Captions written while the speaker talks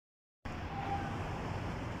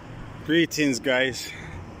Greetings, guys.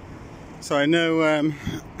 So I know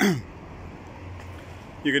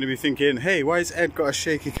you're going to be thinking, hey, why has Ed got a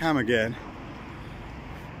shaky cam again?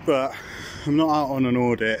 But I'm not out on an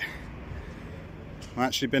audit. I've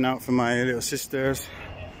actually been out for my little sister's.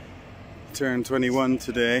 Turned 21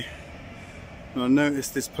 today. And I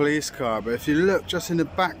noticed this police car, but if you look just in the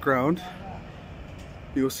background,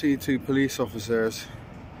 you'll see two police officers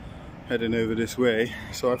heading over this way.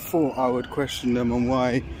 So I thought I would question them on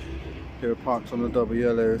why they were parked on the double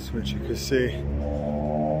yellows, which you can see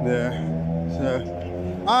there.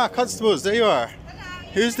 So, constables, there you are.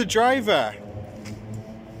 Hello. Who's the driver?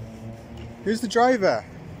 Who's the driver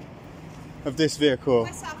of this vehicle?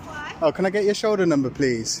 Myself, why? Oh, can I get your shoulder number,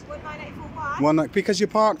 please? 19845. Because you're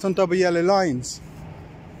parked on double yellow lines,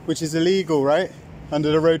 which is illegal, right?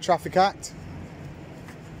 Under the Road Traffic Act.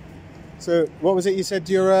 So, what was it you said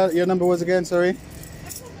your number was again? Sorry.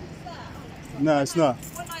 No, it's not.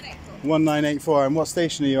 1984. And what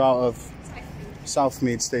station are you out of?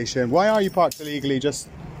 Southmead Station. Why are you parked illegally, just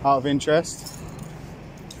out of interest?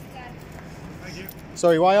 Thank you.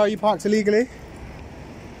 Sorry, why are you parked illegally?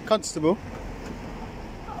 Constable?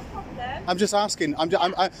 Not a problem. I'm just asking. I'm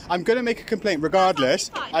going to make a complaint regardless.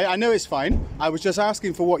 I know it's fine. I was just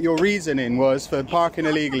asking for what your reasoning was for parking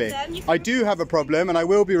illegally. I do have a problem and I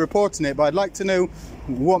will be reporting it, but I'd like to know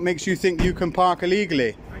what makes you think you can park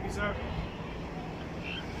illegally. Thank you, sir.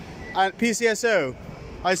 And PCSO,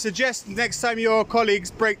 I suggest next time your colleagues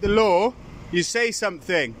break the law, you say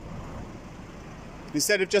something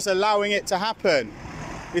instead of just allowing it to happen.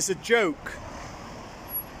 It's a joke.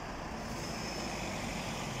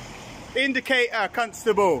 Indicator,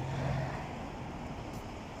 constable.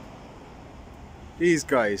 These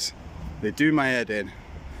guys, they do my head in.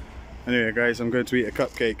 Anyway, guys, I'm going to eat a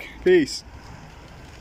cupcake. Peace.